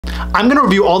I'm gonna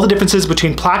review all the differences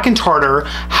between plaque and tartar,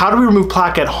 how do we remove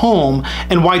plaque at home,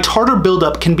 and why tartar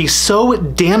buildup can be so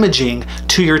damaging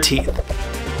to your teeth.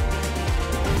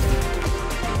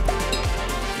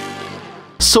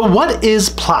 So what is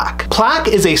plaque? Plaque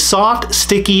is a soft,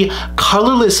 sticky,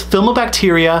 colorless film of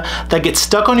bacteria that gets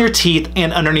stuck on your teeth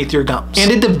and underneath your gums. And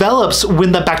it develops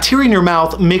when the bacteria in your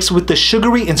mouth mix with the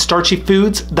sugary and starchy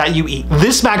foods that you eat.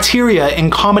 This bacteria, in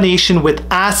combination with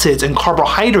acids and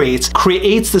carbohydrates,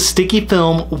 creates the sticky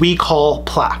film we call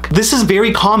plaque. This is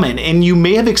very common, and you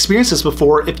may have experienced this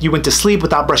before if you went to sleep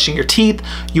without brushing your teeth,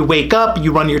 you wake up,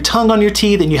 you run your tongue on your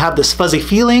teeth, and you have this fuzzy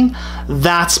feeling.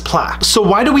 That's plaque. So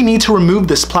why do we need to remove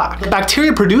this plaque? The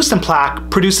bacteria produced in plaque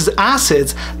produces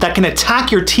acids that can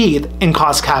attack your teeth and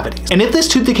cause cavities. And if this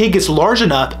tooth decay gets large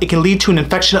enough, it can lead to an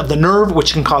infection of the nerve,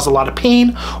 which can cause a lot of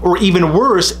pain, or even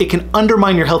worse, it can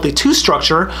undermine your healthy tooth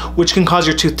structure, which can cause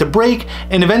your tooth to break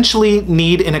and eventually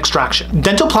need an extraction.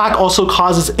 Dental plaque also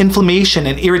causes inflammation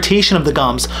and irritation of the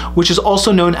gums, which is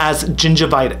also known as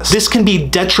gingivitis. This can be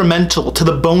detrimental to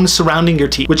the bones surrounding your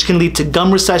teeth, which can lead to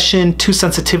gum recession, tooth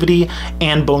sensitivity,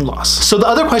 and bone loss. So the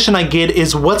other question I get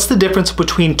is, what's the difference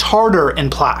between tartar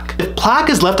and plaque? If plaque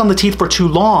is left on the teeth for too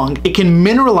long, it can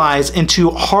mineralize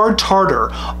into hard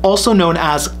tartar, also known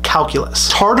as calculus.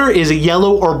 Tartar is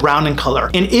yellow or brown in color,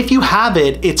 and if you have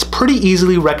it, it's pretty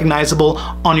easily recognizable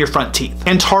on your front teeth.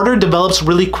 And tartar develops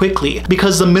really quickly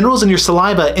because the minerals in your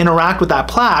saliva interact with that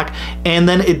plaque, and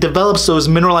then it develops those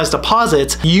mineralized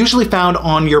deposits usually found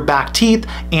on your back teeth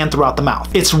and throughout the mouth.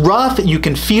 It's rough, you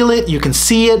can feel it, you can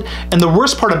see it, and the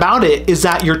worst part about it is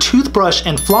that your toothbrush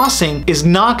and flossing is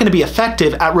not going to be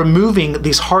effective at removing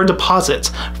these hard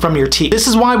deposits from your teeth. This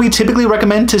is why we typically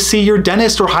recommend to see your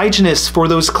dentist or hygienist for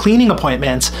those cleaning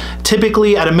appointments,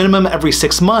 typically at a minimum every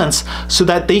 6 months, so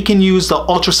that they can use the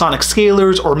ultrasonic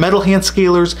scalers or metal hand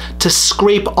scalers to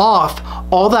scrape off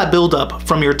all that buildup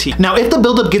from your teeth. Now, if the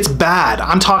buildup gets bad,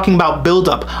 I'm talking about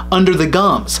buildup under the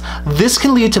gums, this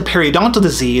can lead to periodontal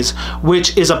disease,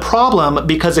 which is a problem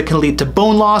because it can lead to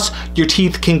bone loss. Your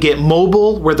teeth can get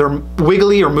mobile where they're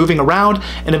wiggly or moving around,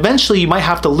 and eventually you might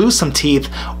have to lose some teeth,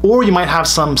 or you might have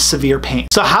some severe pain.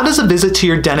 So how does a visit to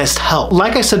your dentist help?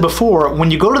 Like I said before, when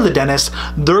you go to the dentist,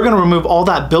 they're gonna remove all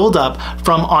that buildup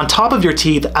from on top of your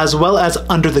teeth as well as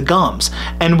under the gums.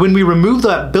 And when we remove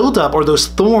that buildup or those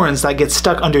thorns that get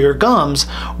stuck under your gums,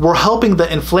 we're helping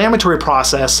the inflammatory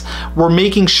process. We're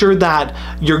making sure that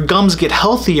your gums get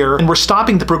healthier, and we're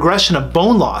stopping the progression of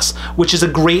bone loss, which is a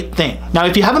great thing. Now,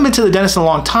 if you haven't been to the dentist in a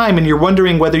long time and you're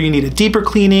wondering whether you need a deeper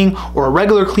cleaning or a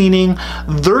regular cleaning,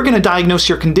 they're gonna diagnose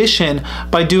your condition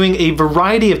by doing a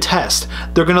variety of tests.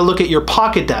 They're gonna look at your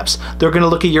pocket depths, they're gonna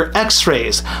look at your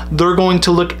x-rays, they're going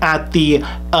to look at the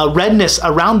redness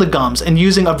around the gums, and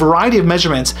using a variety of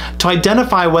measurements to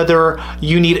identify whether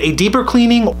you need a deeper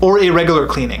cleaning or a regular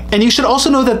cleaning. And you should also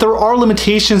know that there are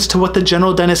limitations to what the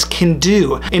general dentist can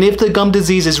do. And if the gum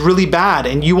disease is really bad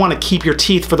and you want to keep your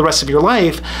teeth for the rest of your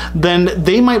life, then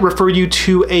they might refer you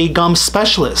to a gum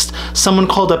specialist, someone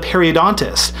called a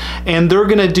periodontist, and they're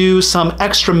gonna do some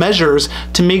extra measures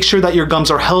to make sure that your gums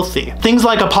are healthy. Things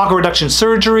like a pocket reduction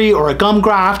surgery or a gum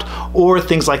graft or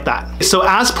things like that. So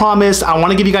as promised, I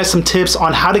wanna give you guys some tips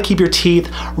on how to keep your teeth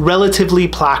relatively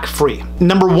plaque free.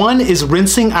 Number one is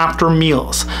rinsing after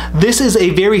meals. This is a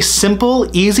very simple,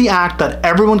 easy act that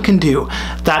everyone can do,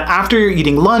 that after you're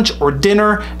eating lunch or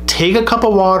dinner, take a cup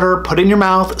of water, put it in your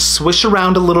mouth, swish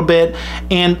around a little bit,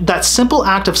 and that simple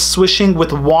act of swishing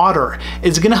with water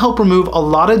is gonna help remove a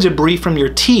lot of debris from your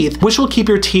teeth, which will keep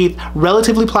your teeth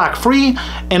relatively plaque free,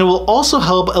 and it will also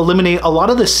help eliminate a lot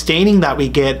of the staining that we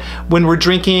get when we're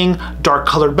drinking dark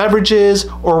colored beverages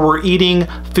or we're eating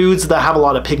foods that have a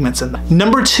lot of pigments in them.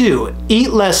 Number two, eat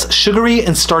less sugary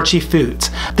and starchy foods.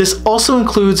 This also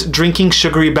includes drinking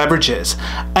sugary beverages.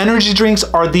 Energy drinks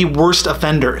are the worst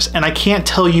offenders, and I can't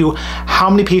tell you how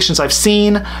many patients I've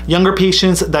seen, younger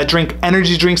patients that drink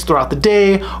energy drinks throughout the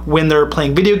day when they're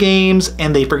playing video games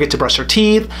and they forget to brush their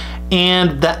teeth,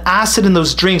 and the acid in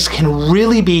those drinks can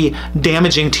really be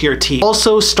damaging to your teeth.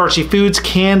 Also, starchy foods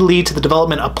can lead to the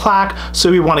development of plaque, so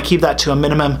we want to keep that to a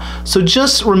minimum. So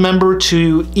just remember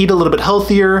to eat a little bit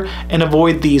healthier and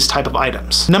avoid these type of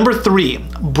items. Number three,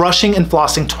 brushing and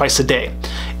flossing twice a day.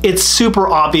 It's super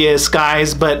obvious,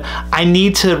 guys, but I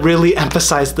need to really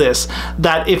emphasize this,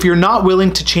 that if you're not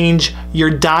willing to change your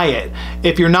diet,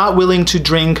 if you're not willing to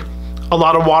drink a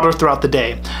lot of water throughout the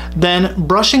day, then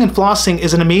brushing and flossing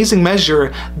is an amazing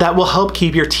measure that will help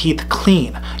keep your teeth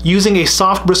clean. Using a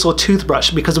soft bristle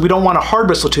toothbrush, because we don't want a hard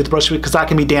bristle toothbrush because that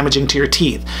can be damaging to your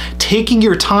teeth. Taking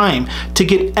your time to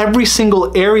get every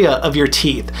single area of your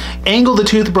teeth. Angle the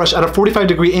toothbrush at a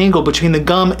 45-degree angle between the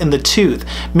gum and the tooth.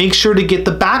 Make sure to get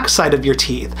the back side of your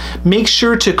teeth. Make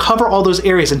sure to cover all those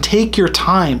areas and take your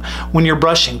time when you're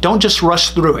brushing. Don't just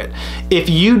rush through it. If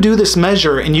you do this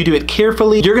measure and you do it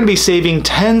carefully, you're gonna be saving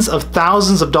tens of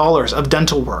thousands of dollars of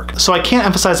dental work. So I can't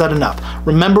emphasize that enough.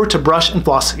 Remember to brush and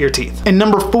floss your teeth. And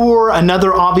number 4,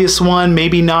 another obvious one,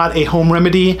 maybe not a home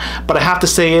remedy, but I have to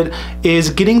say it, is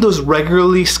getting those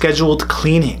regularly scheduled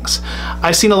cleanings.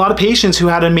 I've seen a lot of patients who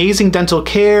had amazing dental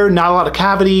care, not a lot of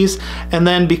cavities, and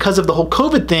then because of the whole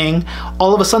COVID thing,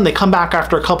 all of a sudden they come back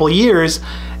after a couple years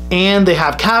and they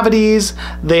have cavities,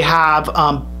 they have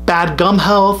bad gum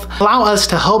health. Allow us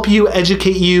to help you,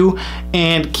 educate you,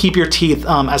 and keep your teeth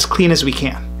as clean as we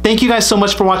can. Thank you guys so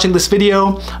much for watching this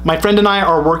video. My friend and I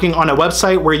are working on a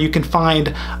website where you can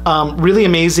find really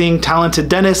amazing, talented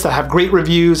dentists that have great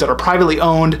reviews, that are privately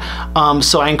owned.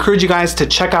 So I encourage you guys to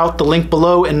check out the link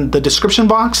below in the description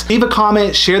box. Leave a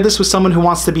comment, share this with someone who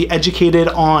wants to be educated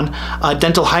on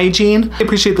dental hygiene. I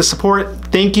appreciate the support.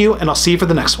 Thank you, and I'll see you for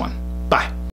the next one. Bye.